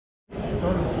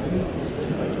Down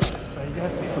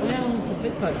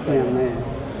there.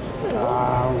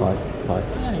 Hi.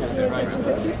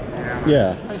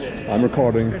 Yeah, I'm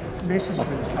recording. Messes with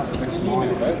the customer's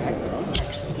mind.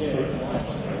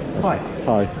 Hi.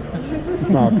 Hi.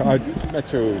 Mark, I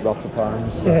met you lots of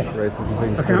times at races and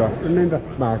things. I can't remember.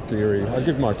 Mark Geary. I'll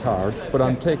give my card, but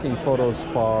I'm taking photos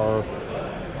for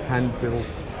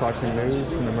Hand-Built Cycling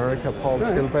News in America, Paul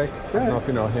Skilbeck. I don't know if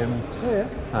you know him.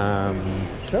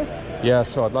 Yeah,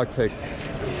 so I'd like to take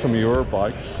some of your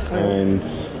bikes and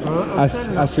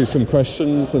ask you some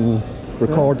questions and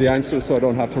record the answers so I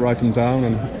don't have to write them down,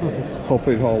 and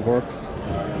hopefully it all works.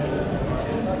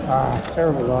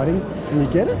 Terrible lighting. Can you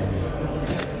get it?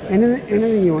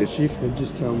 Anything you want shifted,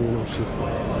 just tell me and I'll shift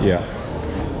it. Yeah.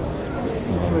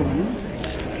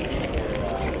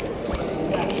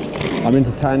 I'm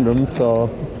into tandem, so...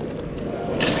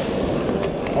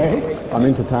 Hey? I'm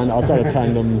into tandem. I've got a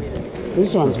tandem.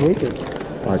 This one's wicked.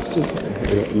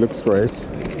 It looks great.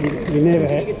 You never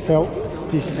felt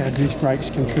how disc brakes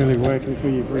can truly work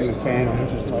until you've ridden a tandem and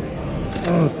just like,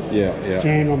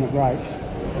 jam on the brakes.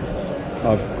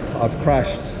 I've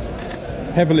crashed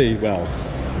heavily. Well,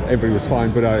 everybody was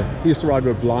fine, but I used to ride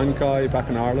with a blind guy back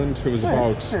in Ireland who was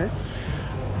about,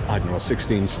 I don't know,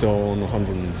 16 stone,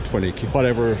 120,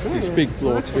 whatever. These big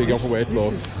blokes, big overweight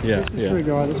blokes. This is for a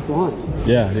guy that's blind.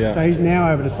 Yeah. So he's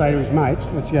now able to say to his mates,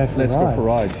 let's go for a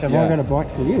ride. Have I got a bike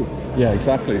for you? Yeah,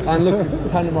 exactly. And look,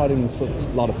 tandem riding is a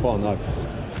lot of fun.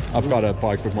 I've got a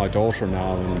bike with my daughter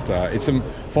now, and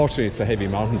fortunately it's a heavy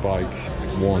mountain bike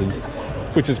one,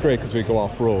 which is great because we go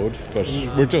off-road, but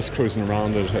we're just cruising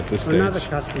around it at this stage. Another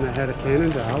customer had a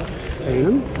Cannondale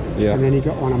tandem, and then he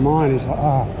got one of mine. He's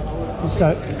like,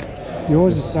 so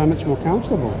yours is so much more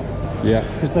comfortable. Yeah.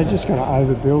 Because they just got to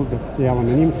overbuild the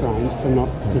aluminium frames to not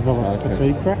develop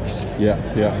fatigue cracks. Yeah.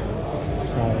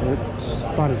 So it's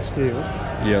buttered steel.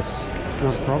 Yes. It's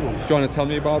not a problem. Do you want to tell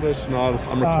me about it? No,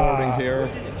 I'm recording here.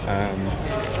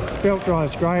 Belt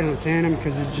drive's great on a tandem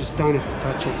because you just don't have to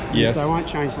touch it. Yes. They won't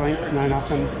change length, no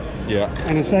nothing. Yeah.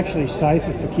 And it's actually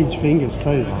safer for kids' fingers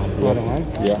too, by the way.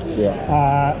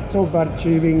 Yeah. It's all butted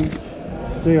tubing,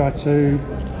 Di2.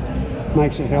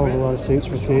 Makes a hell of a lot of sense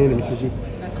for a tandem because he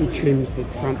trims the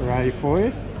front rail for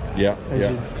you as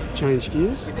you change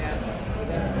gears. I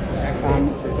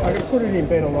can put it in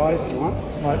better light if you want,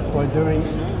 like by doing...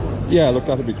 Yeah, look,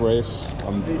 that'd be great.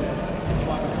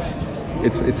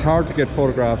 It's hard to get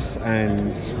photographs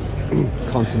and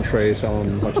concentrate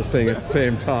on what you're saying at the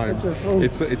same time.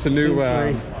 It's a new...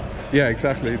 yeah,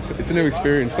 exactly. It's a new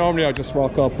experience. Normally I just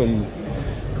rock up and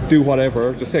do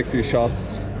whatever, just take a few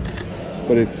shots,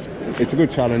 but it's a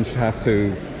good challenge to have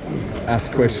to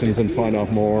ask questions and find out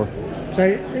more.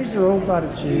 So these are all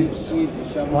butted tubes.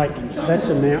 Like that's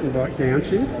a mountain bike down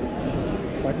tube.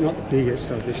 Like not the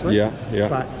biggest, obviously. Yeah.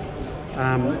 But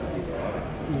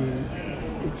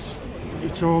it's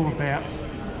all about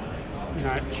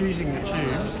choosing the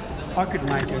tubes. I could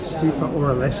make a stiffer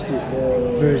or a less stiff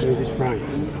version of this frame,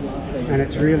 and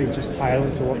it's really just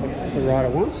tailored to what the rider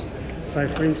wants. So,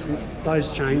 for instance, those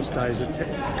chainstays are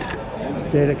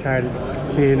dedicated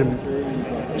tandem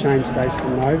chainstays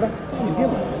from Nova.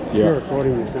 You're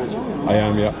recording this, aren't you? I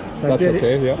am, yeah. So that's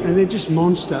okay, yeah. And they're just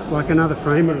monster, like another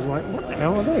frame, but it's like, what the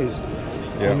hell are these?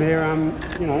 Yeah. And they're,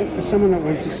 for someone that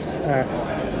wants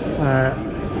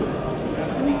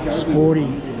a sporty,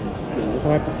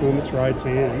 high-performance road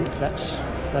tandem, that's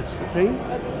the thing.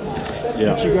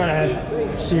 Yeah. But you've got to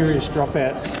have serious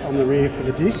dropouts on the rear for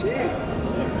the disc,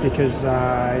 because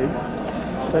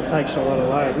that takes a lot of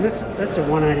load, and that's a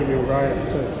 180mm rotor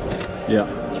too. Yeah.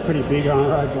 It's pretty big on a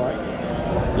road bike.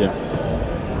 Yeah.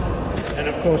 And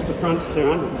of course the front's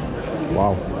 200.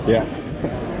 Wow. Yeah.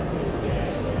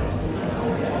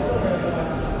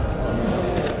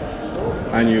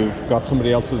 And you've got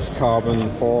somebody else's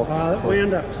carbon fork? That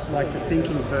wound up like the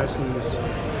thinking person's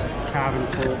carbon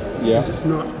fork. Yeah. Because it's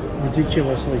not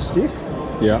ridiculously stiff.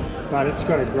 Yeah. But it's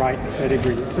got a great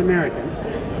pedigree. It's American.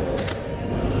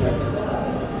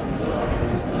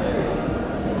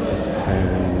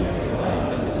 And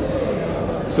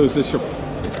so is this your...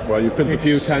 Well, you've built a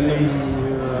few tandems?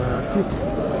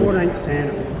 14th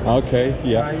tandem. Okay,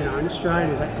 yeah. So, in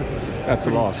Australia, that's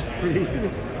a lot. Pretty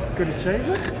good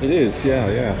achievement. It is, yeah.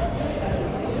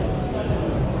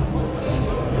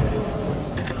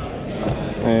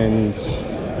 And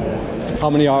how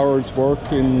many hours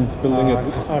work in building it?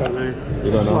 I don't know.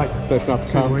 You don't know? Like that's not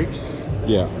 2 count. weeks.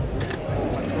 Yeah.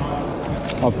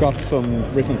 I've got some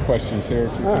written questions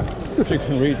here. If you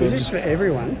can read them. Is this for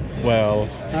everyone? Well,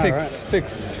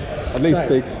 six, at least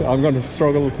 6. I'm going to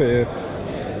struggle with the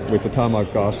time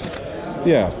I've got.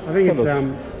 Yeah. I think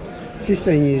it's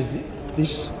 15 years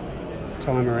this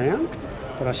time around,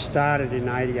 but I started in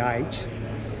 '88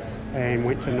 and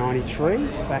went to '93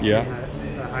 back in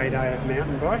the heyday of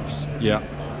mountain bikes. Yeah.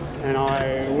 And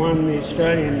I won the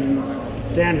Australian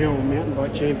Downhill Mountain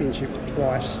Bike Championship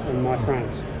twice on my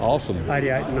frames. Awesome.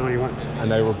 '88 and '91.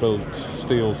 And they were built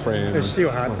steel frame. They're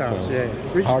steel hardtails, yeah.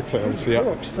 Hardtails, yeah.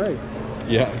 Forks too.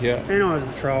 Yeah, yeah. And I was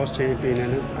the trials champion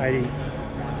in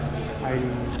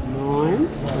 89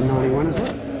 and '91 as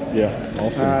well. Yeah,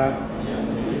 awesome.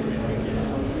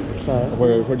 So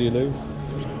where do you live?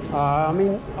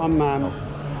 I'm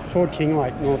toward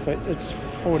Kinglake, it's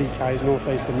 40 k's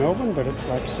northeast of Melbourne, but it's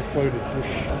like secluded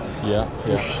bush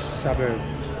suburb.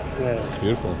 Yeah.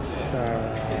 Beautiful. So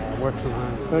work from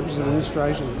home. Purpose of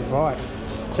administration to provide.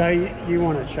 So you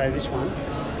want to show this one?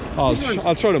 I'll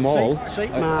show them all.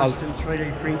 Seat mast and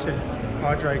 3D printed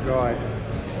hydro guide.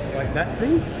 Like that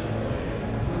thing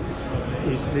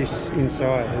is this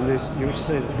inside, and you'll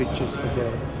see the pictures to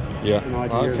get an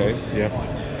idea. Okay. Yeah.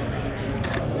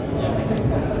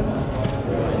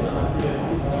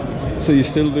 So you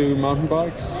still do mountain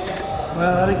bikes?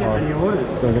 Well, I don't get many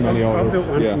orders. Don't get many orders. I built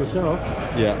one for myself.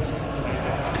 Yeah.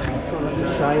 I'm trying to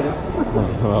shade it.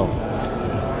 Well.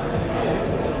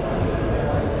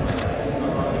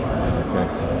 Okay.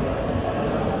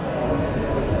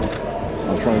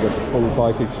 I'll try and get the full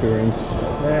bike experience.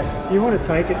 Yeah. You want to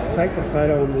take the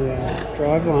photo on the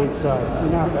drive line, so you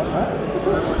know about that.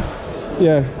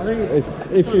 Yeah. I think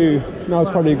if you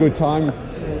now's probably a good time. Yeah,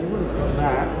 you would have got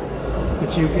that.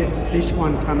 But you get this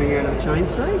one coming out of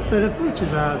chainstay. So the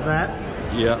features are that,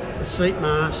 the seat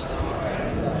mast,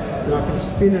 and I can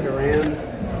spin it around.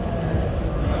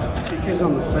 Because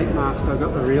on the seat mast I've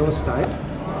got the real estate.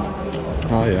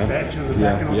 Oh yeah. Badge on the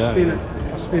back, and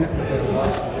I'll spin it for the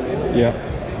light. Yeah.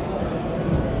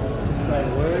 Just say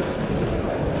the words.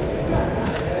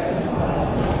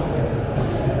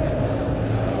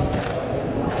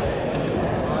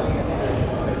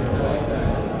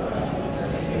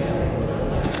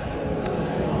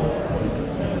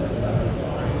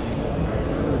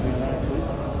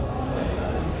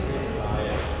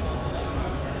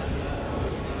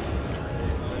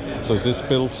 So is this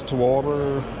built to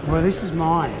order? Well, this is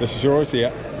mine. This is yours,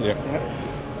 yeah. Yep.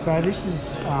 So this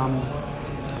is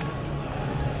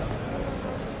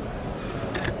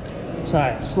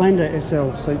slender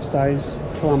SL seat stays,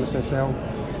 Columbus SL,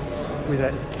 with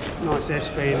that nice S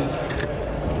bend.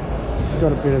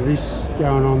 Got a bit of this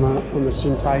going on the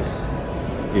Syntace.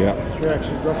 Yeah. Should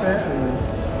actually drop out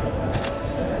and.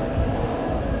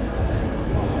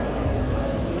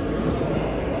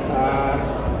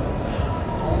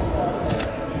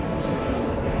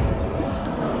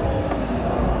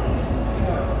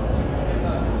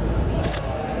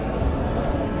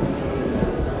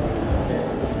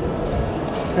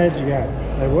 How'd you go?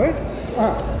 They work?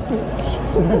 Ah.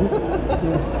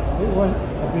 It was a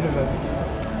bit of a...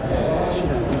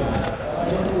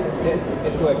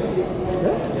 It's working.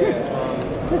 Yeah.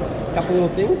 Couple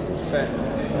little things.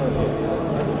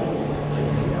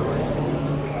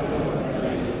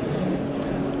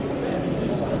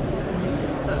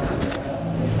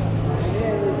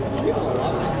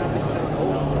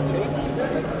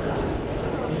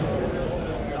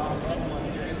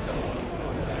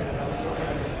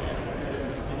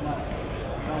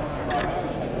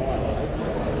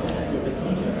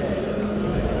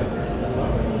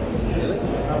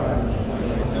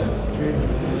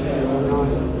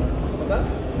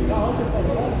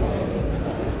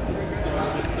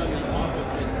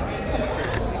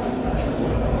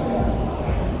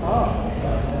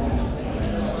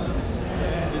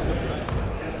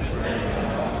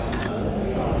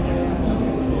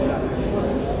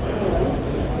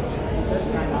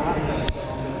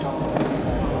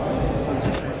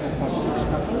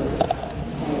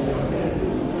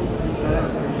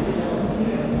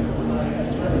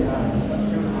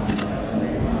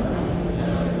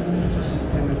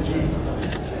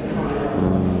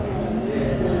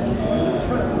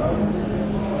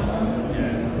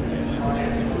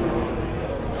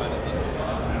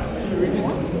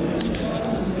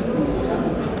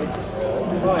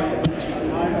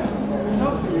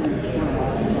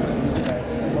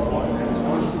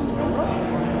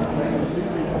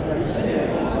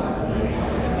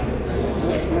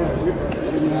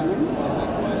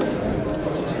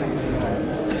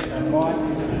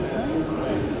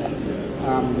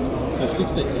 So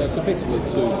 16, so it's effectively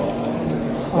 2 bikes,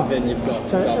 but then you've got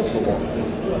double the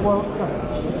watts. Well, the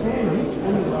camera is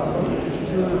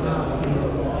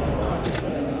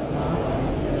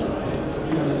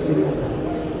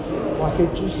 2.5. Like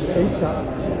it just heats up,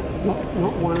 not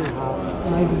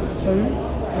 1.5, maybe 2,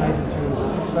 maybe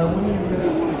 2.5. So when you really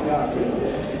want to go,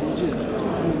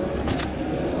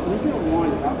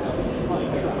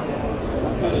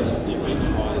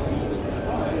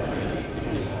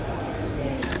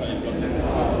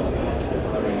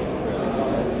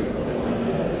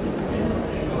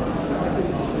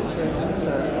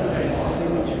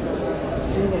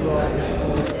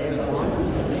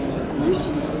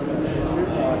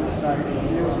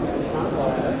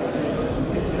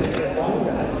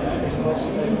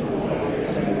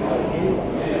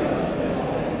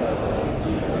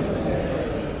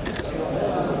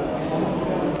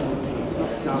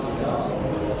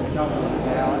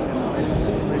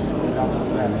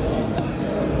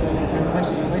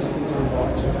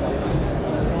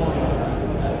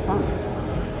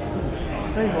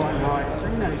 Steve White and I, so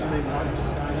you know Steve White.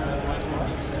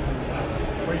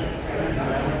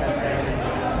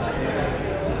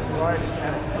 Right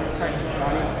at a practice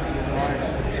running.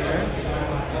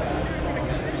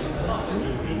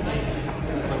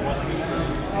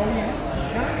 Oh yeah, you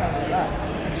can't go like that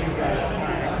as you go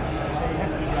back. So you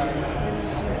have to go when you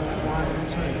see 1 and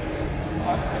 2.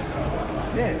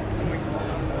 Yeah.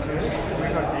 We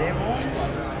got the airborne,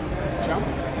 jump.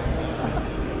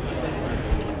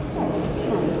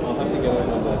 I'll have to get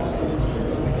over on that just to experience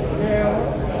that.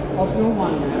 Yeah, I'll film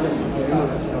one now. Let's do it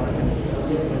so I can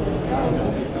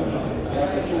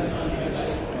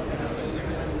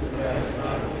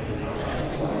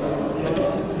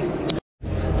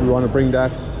Do you want to bring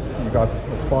that? You got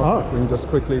a spot? Oh. We can just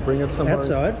quickly bring it somewhere.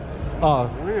 outside. Oh,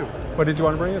 Wow. but did you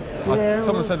want to bring it? Yeah,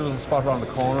 Someone said there was a spot around the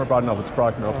corner, but I don't know if it's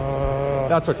bright enough.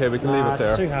 That's okay, we can leave it there.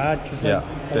 It's too hard because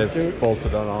they've bolted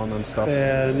it on and stuff.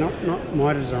 They're not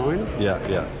my design. Yeah.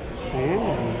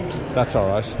 Stand. That's all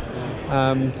right.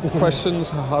 Questions?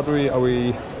 How do are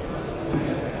we?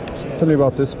 Tell me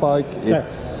about this bike.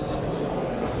 It's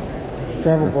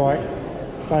Gravel bike,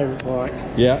 favourite bike.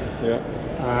 yeah.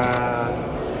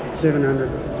 700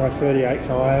 by 38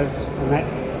 tyres, and that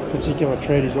particular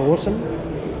tread is awesome.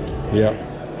 Yeah.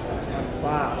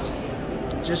 Fast,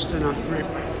 just enough grip.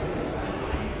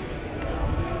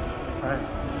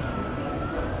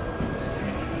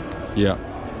 Yeah.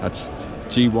 That's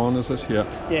G1, is it? Yeah.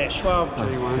 Yeah, Schwab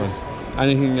G1s.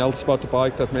 Anything else about the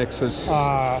bike that makes it?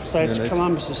 So it's unique?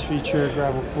 Columbus's Futura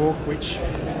gravel fork, which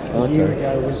a year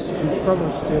ago was, and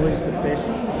probably still is, the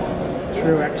best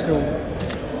through axle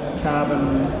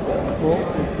carbon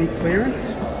fork with big clearance.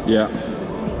 Yeah.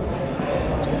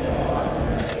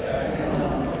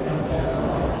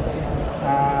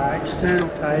 External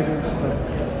cables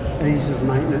for ease of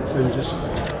maintenance and just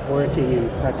working in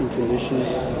crappy conditions.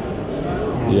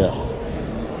 Yeah.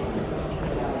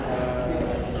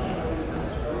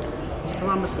 It's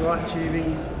Columbus life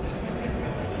tubing,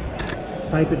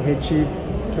 tapered head tube,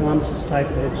 Columbus's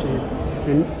tapered head tube,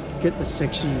 and get the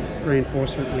sexy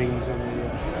reinforcement wings on the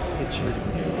head tube,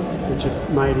 which are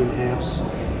made in-house.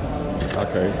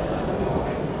 Okay.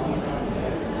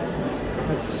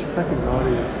 That's cracking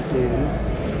riding again.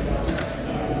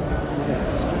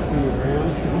 Spin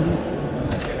around.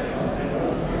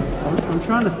 I'm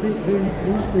trying to think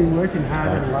who's been working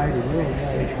harder lately.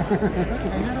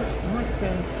 How much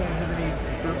fans don't have any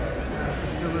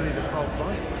facility to hold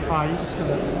bikes? Oh, you just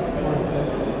gotta.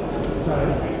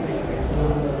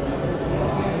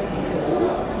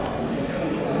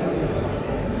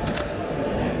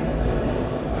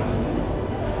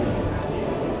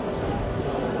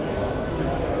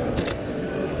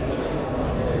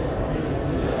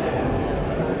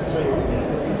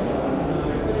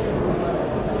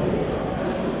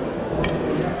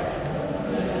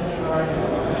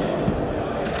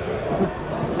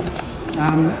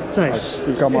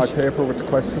 You've got my paper with the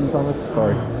questions on it.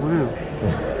 Sorry.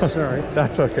 Wow. Sorry.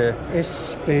 That's okay.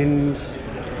 S-bend,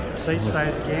 seat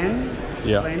stays again,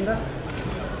 Yeah. slender.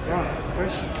 Right,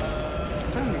 question.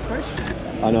 It's only a question.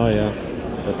 I know, yeah.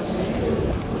 That's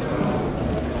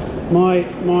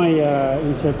My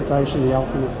interpretation of the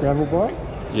ultimate gravel bike,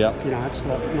 yeah. you know, it's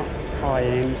not high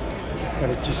end, but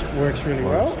it just works really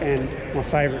well. And my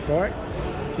favourite bike,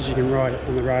 because you can ride it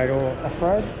on the road or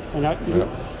off-road. And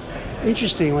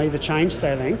interestingly, the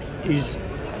chainstay length is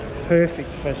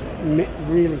perfect for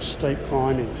really steep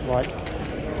climbing. Like,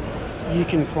 you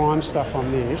can climb stuff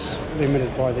on this,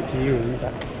 limited by the gearing,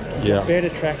 but better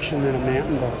traction than a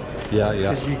mountain bike. Yeah.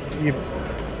 Because you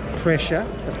pressure,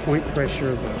 the point pressure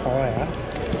of the tyre,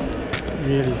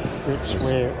 really grips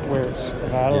where it's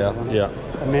available. Yeah.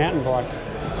 A mountain bike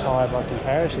tyre, by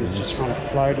comparison, is just kind of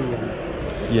floaty and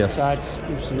Yes. so it's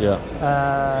interesting. Yeah.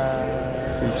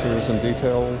 Features and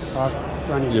details. I've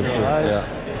run into those.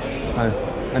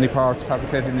 Any parts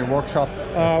fabricated in your workshop?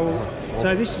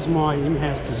 So this is my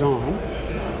in-house design.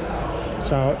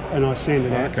 So, and I send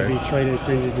it out to be 3D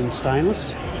printed in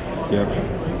stainless. Yeah.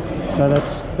 So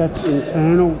that's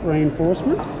internal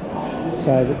reinforcement.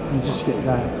 So that you just get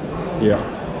that. Yeah.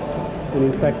 And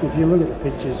in fact, if you look at the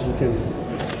pictures, you can.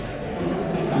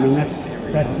 I mean, that's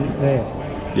it there.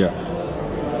 Yeah.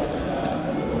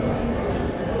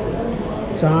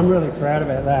 So I'm really proud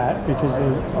about that because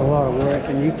there's a lot of work,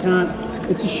 and you can't.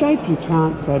 It's a shape you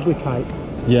can't fabricate.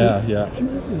 Yeah.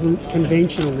 The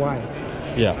conventional way.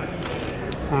 Yeah.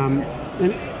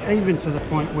 And even to the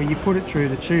point where you put it through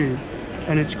the tube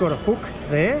and it's got a hook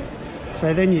there,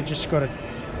 so then you just got to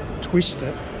twist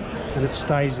it and it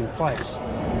stays in place.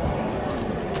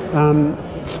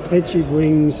 Head tube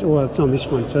wings, well, it's on this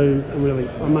one too.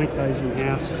 I make those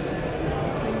in-house.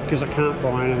 because I can't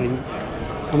buy anything.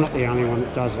 I'm not the only one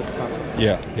that does it, but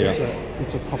Yeah, yeah.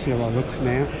 it's a popular look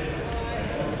now.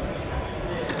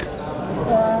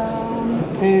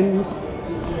 And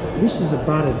this is a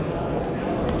butted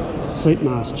seat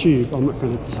mast tube. I'm not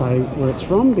going to say where it's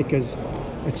from because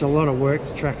it's a lot of work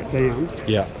to track it down.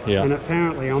 Yeah, yeah. And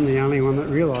apparently I'm the only one that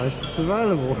realised it's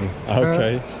available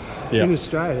Okay. Yeah. in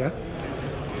Australia.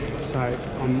 So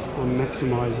I'm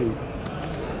maximising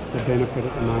the benefit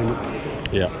at the moment.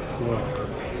 Yeah.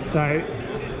 Yeah. So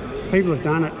people have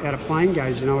done it out of plain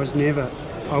gauge, and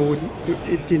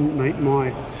it didn't meet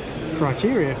my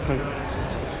criteria for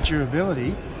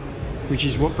durability, which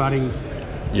is what budding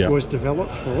was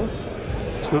developed for.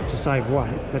 It's not to save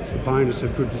weight, that's the bonus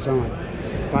of good design.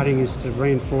 Budding is to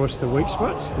reinforce the weak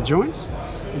spots, the joints.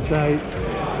 And so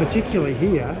particularly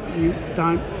here, you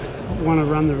don't want to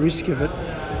run the risk of it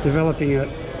developing a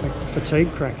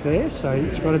fatigue crack there, so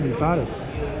it's got to be budded.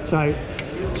 So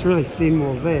it's really thin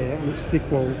wall there and it's thick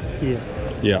wall here.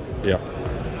 Yeah, yeah.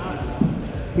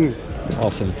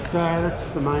 Awesome. So that's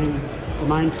the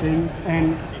main thing,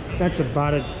 and that's a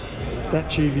budded, that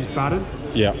tube is budded.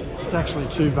 Yeah. It's actually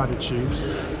 2 budded tubes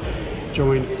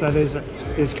joined. So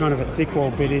there's kind of a thick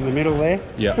wall bit in the middle there.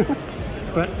 Yeah.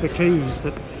 But the key is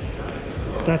that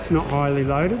that's not highly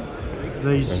loaded.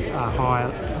 These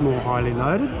are more highly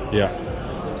loaded. Yeah.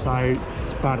 So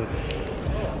it's budded.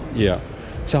 Yeah.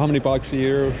 So how many bikes a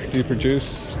year do you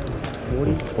produce?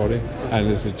 40. 40. And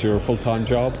is it your full-time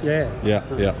job? Yeah. Yeah,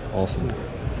 yeah. Awesome.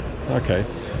 Okay.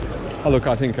 Oh, look,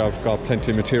 I think I've got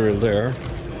plenty of material there.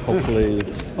 Hopefully...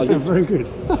 Very good.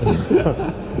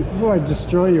 Before I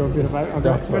destroy you a bit of it, I've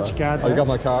got your card. Oh, you got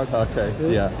my card? Okay.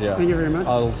 Yeah, yeah. Thank you very much.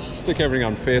 I'll stick everything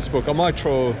on Facebook. I might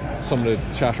throw some of the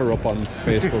chatter up on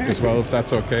Facebook as well, if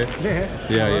that's okay. Yeah.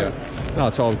 Yeah, yeah. No,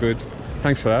 it's all good.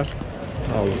 Thanks for that.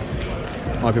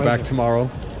 I'll be back tomorrow.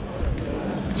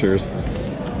 Cheers.